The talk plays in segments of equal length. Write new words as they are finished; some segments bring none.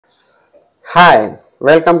Hi,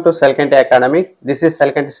 welcome to Selkanti Academy. This is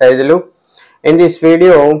Selkanti Saidilu. In this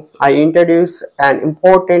video, I introduce an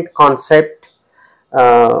important concept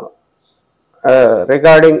uh,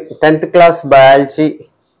 regarding 10th class biology,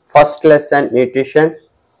 first lesson nutrition.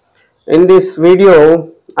 In this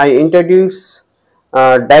video, I introduce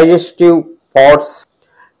digestive parts.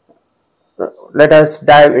 Let us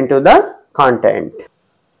dive into the content.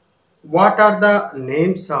 What are the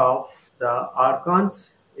names of the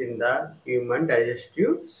organs in the human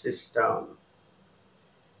digestive system?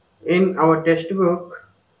 In our textbook,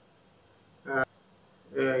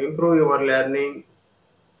 Improve Your Learning,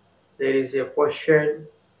 there is a question.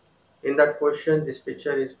 In that question, this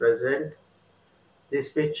picture is present. This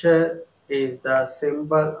picture is the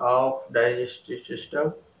symbol of digestive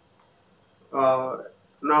system.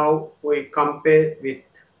 Now we compare with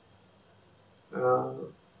uh,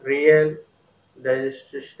 real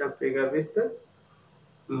digestive system figure with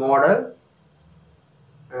model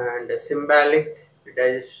and symbolic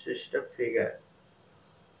digestive system figure.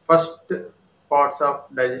 First parts of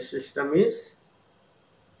digestive system is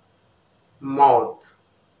mouth.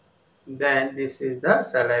 Then this is the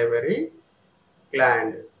salivary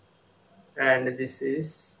gland, and this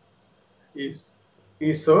is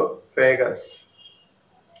esophagus,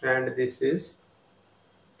 and this is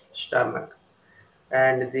stomach,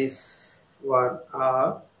 and this one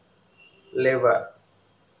are liver,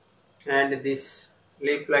 and this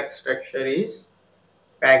leaf-like structure is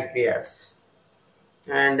pancreas,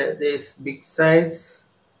 and this big size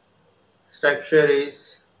structure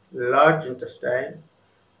is large intestine,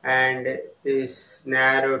 and this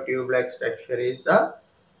narrow tube-like structure is the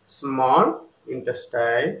small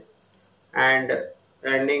intestine, and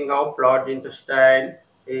ending of large intestine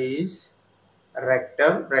is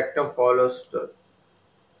rectum. Rectum follows the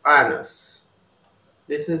anus.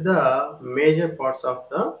 This is the major parts of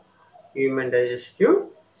the human digestive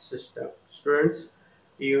system. Students,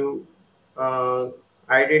 you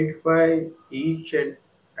identify each and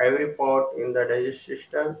every part in the digestive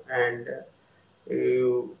system, and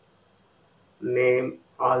you name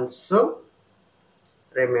also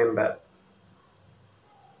remember.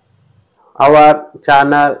 Our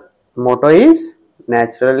channel motto is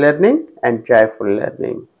natural learning and joyful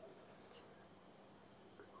learning.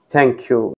 Thank you.